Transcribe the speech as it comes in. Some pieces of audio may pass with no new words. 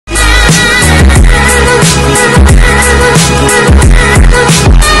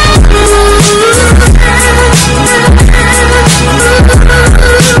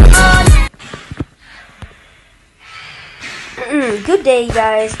day,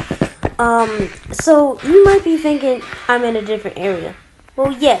 guys. So you might be thinking I'm in a different area.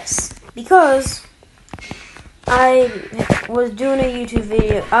 Well, yes, because I was doing a YouTube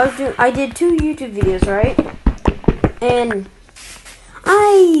video. I did 2 YouTube videos, right? And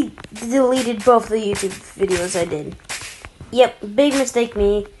I deleted both the YouTube videos I did. Yep, big mistake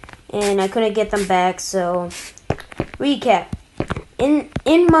me, and I couldn't get them back. So, recap. In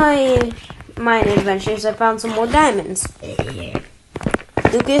my mine adventures, I found some more diamonds.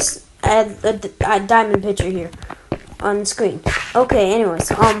 Lucas, I had a diamond picture here on the screen. Okay, anyways,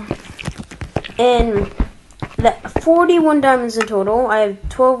 and that 41 diamonds in total. I have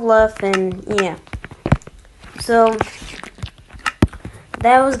 12 left, and yeah. So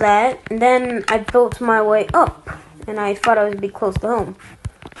that was that. And then I built my way up, and I thought I would be close to home,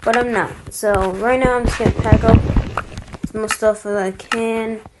 but I'm not. So right now I'm just gonna pack up some stuff that I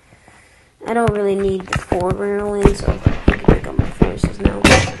can. I don't really need the 4 really, so I can pick up my furnaces now.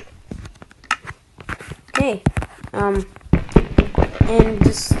 Okay, and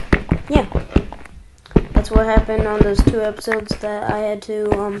just yeah. That's what happened on those 2 episodes that I had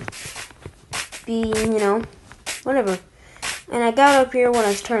to be, whatever. And I got up here when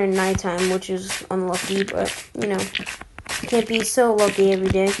it's turning nighttime, which is unlucky, but can't be so lucky every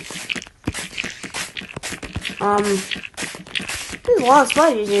day. There's a lot of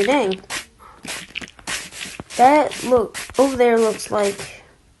spiders here, dang. That over there looks like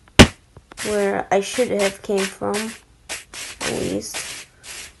where I should have came from, at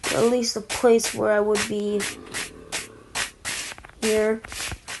least the place where I would be here.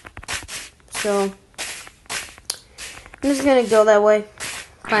 So I'm just gonna go that way,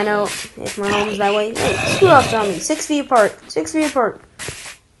 find out if my home's that way. Hey, screw off, Tommy. 6 feet apart. 6 feet apart.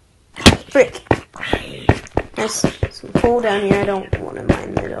 Frick. There's some coal down here. I don't want to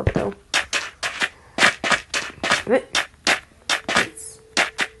mine that up though.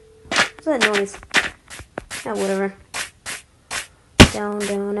 What's that noise? Ah, whatever. Down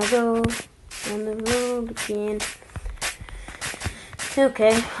I go. On the road again.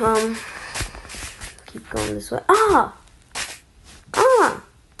 Okay, keep going this way.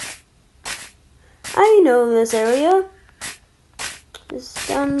 I know this area. It's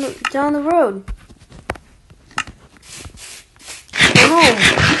down the road. My home.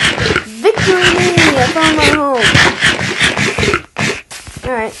 Victory! I found my home.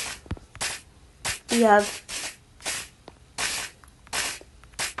 Alright. We have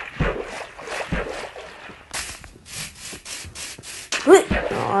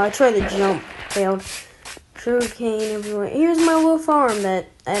I tried to jump, failed. Sugarcane everywhere. Here's my little farm that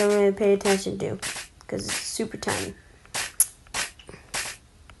I don't really pay attention to because it's super tiny.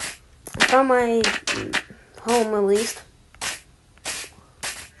 I found my home at least.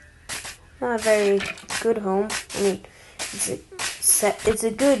 Not a very good home. I mean, it's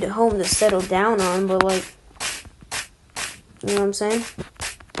a good home to settle down on, but like, you know what I'm saying?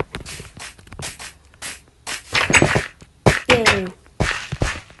 Yay.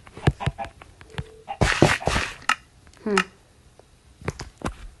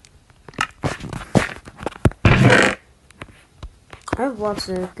 I have lots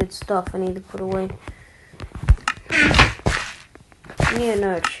of good stuff I need to put away. I need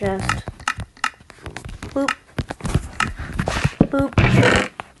another chest. Boop. Boop.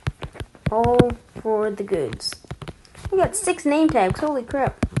 All for the goods. I got 6 name tags, holy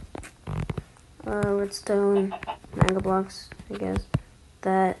crap. Redstone, manga blocks, I guess.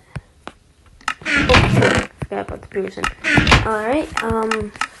 That. Oh, forgot about the Pearson. Alright,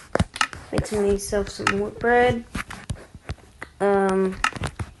 making myself some more bread.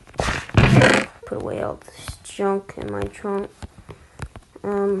 Put away all this junk in my trunk.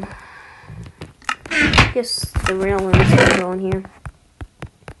 Guess the railings can go in here.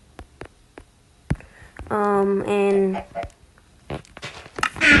 And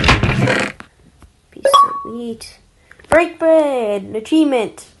piece of wheat. Break bread!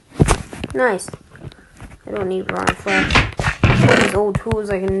 Achievement! Nice. I don't need rotten flesh. All these old tools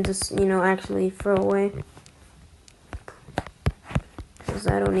I can just, actually throw away. Because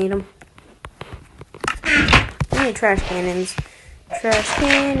I don't need them. I need trash cannons. Trash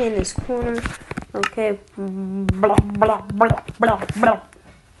can in this corner. Okay. Blah, blah, blah, blah, blah.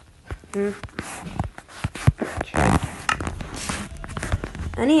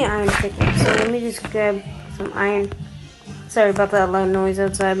 I need iron pickaxe, so let me just grab some iron. Sorry about that loud noise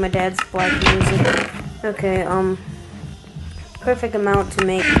outside. My dad's black music. Okay, perfect amount to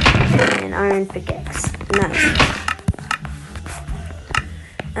make an iron pickaxe. Nice.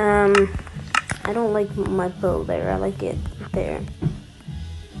 I don't like my bow there. I like it there.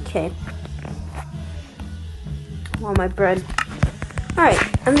 Okay. Want my bread.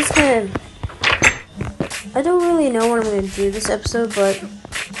 Alright, I'm just gonna... I don't really know what I'm gonna do this episode, but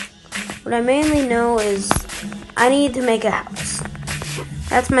what I mainly know is I need to make a house.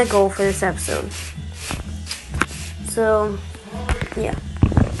 That's my goal for this episode. So, yeah.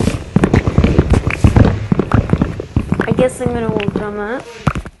 I guess I'm gonna work on that.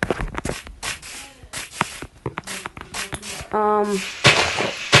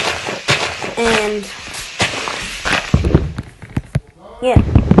 And yeah.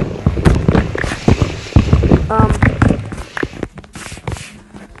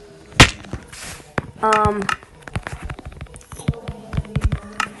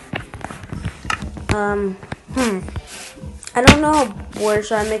 I don't know where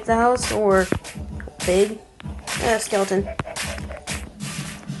should I make the house, or big skeleton.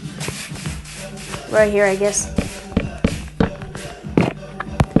 Right here, I guess.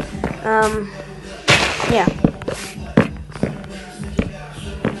 Yeah.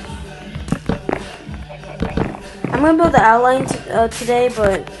 I'm gonna build the outline today,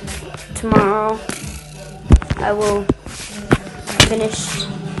 but tomorrow I will finish.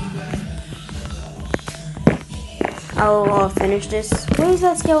 I'll finish this. Where is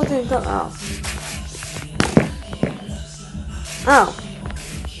that skeleton go? Oh. Oh.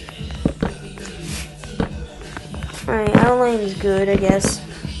 Alright, outline is good, I guess.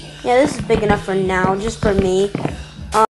 Yeah, this is big enough for now, just for me.